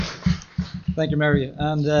Thank you, Mary.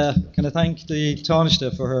 And can I thank the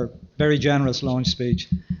Taoiseach for her very generous launch speech.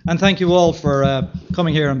 And thank you all for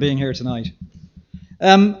coming here and being here tonight.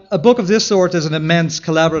 A book of this sort is an immense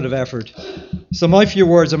collaborative effort. So my few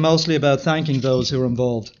words are mostly about thanking those who are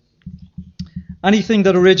involved. Anything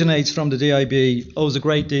that originates from the DIB owes a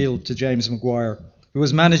great deal to James Maguire, who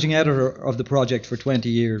was managing editor of the project for 20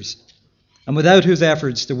 years, and without whose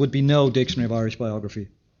efforts there would be no Dictionary of Irish Biography.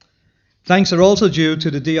 Thanks are also due to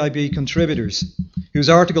the DIB contributors, whose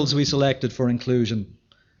articles we selected for inclusion,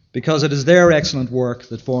 because it is their excellent work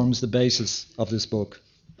that forms the basis of this book.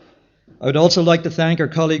 I would also like to thank our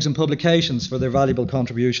colleagues in publications for their valuable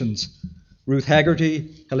contributions: Ruth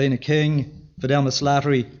Hegarty, Helena King, Fidelma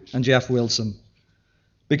Slattery, and Jeff Wilson.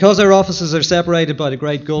 Because our offices are separated by the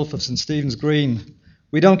great gulf of St. Stephen's Green,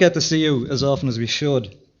 we don't get to see you as often as we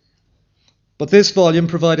should. But this volume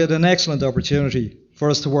provided an excellent opportunity for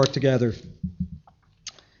us to work together.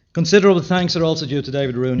 Considerable thanks are also due to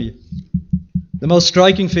David Rooney. The most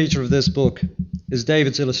striking feature of this book is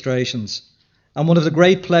David's illustrations, and one of the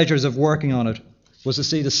great pleasures of working on it was to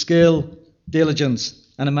see the skill, diligence,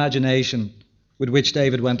 and imagination with which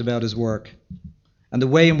David went about his work, and the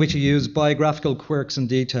way in which he used biographical quirks and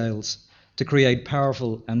details to create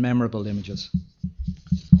powerful and memorable images.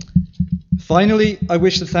 Finally, I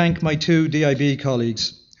wish to thank my two DIB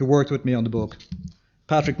colleagues who worked with me on the book,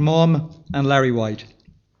 Patrick Mumm and Larry White.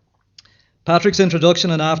 Patrick's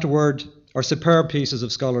introduction and afterword are superb pieces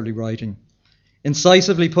of scholarly writing,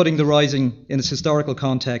 incisively putting the Rising in its historical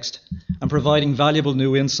context and providing valuable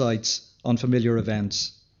new insights on familiar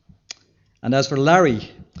events. And as for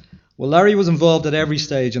Larry, well, Larry was involved at every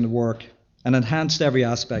stage in the work and enhanced every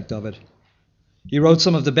aspect of it. He wrote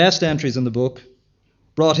some of the best entries in the book,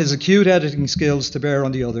 brought his acute editing skills to bear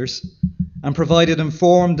on the others, and provided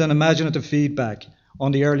informed and imaginative feedback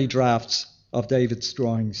on the early drafts of David's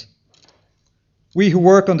drawings. We who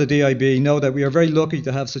work on the DIB know that we are very lucky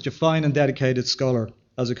to have such a fine and dedicated scholar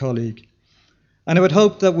as a colleague. And I would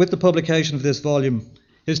hope that with the publication of this volume,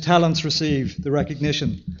 his talents receive the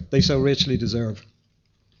recognition they so richly deserve.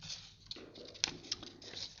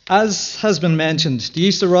 As has been mentioned, the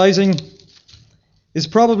Easter Rising is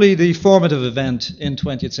probably the formative event in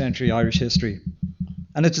 20th century Irish history,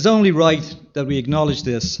 and it is only right that we acknowledge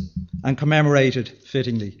this and commemorate it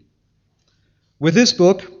fittingly. With this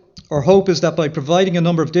book, our hope is that by providing a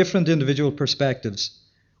number of different individual perspectives,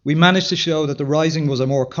 we managed to show that the Rising was a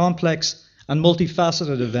more complex and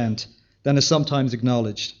multifaceted event than is sometimes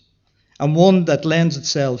acknowledged, and one that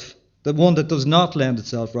does not lend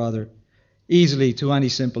itself, easily to any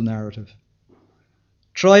simple narrative.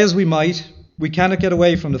 Try as we might, we cannot get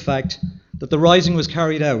away from the fact that the Rising was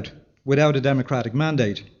carried out without a democratic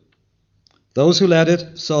mandate. Those who led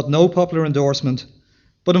it sought no popular endorsement,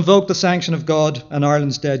 but invoked the sanction of God and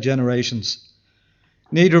Ireland's dead generations,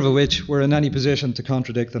 neither of which were in any position to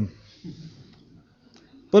contradict them.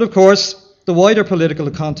 But of course, the wider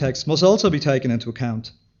political context must also be taken into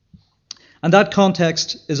account. And that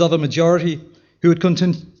context is of a majority who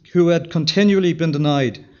had continually been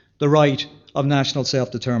denied the right of national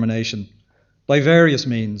self-determination by various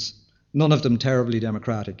means, none of them terribly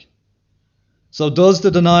democratic. So does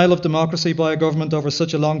the denial of democracy by a government over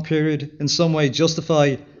such a long period in some way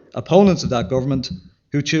justify opponents of that government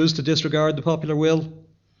who choose to disregard the popular will?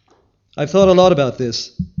 I've thought a lot about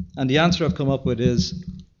this, and the answer I've come up with is,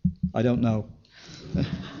 I don't know.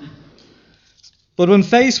 But when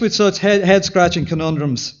faced with such head-scratching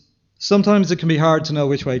conundrums, sometimes it can be hard to know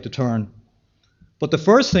which way to turn. But the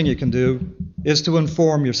first thing you can do is to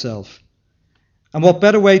inform yourself. And what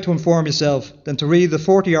better way to inform yourself than to read the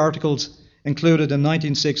 40 articles included in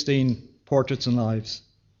 1916 Portraits and Lives.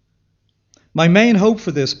 My main hope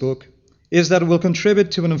for this book is that it will contribute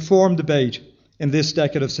to an informed debate in this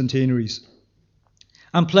decade of centenaries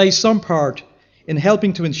and play some part in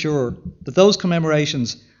helping to ensure that those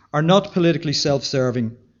commemorations are not politically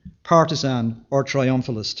self-serving, partisan or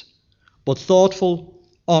triumphalist, but thoughtful,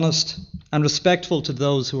 honest and respectful to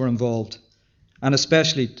those who are involved, and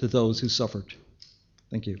especially to those who suffered.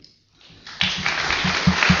 Thank you.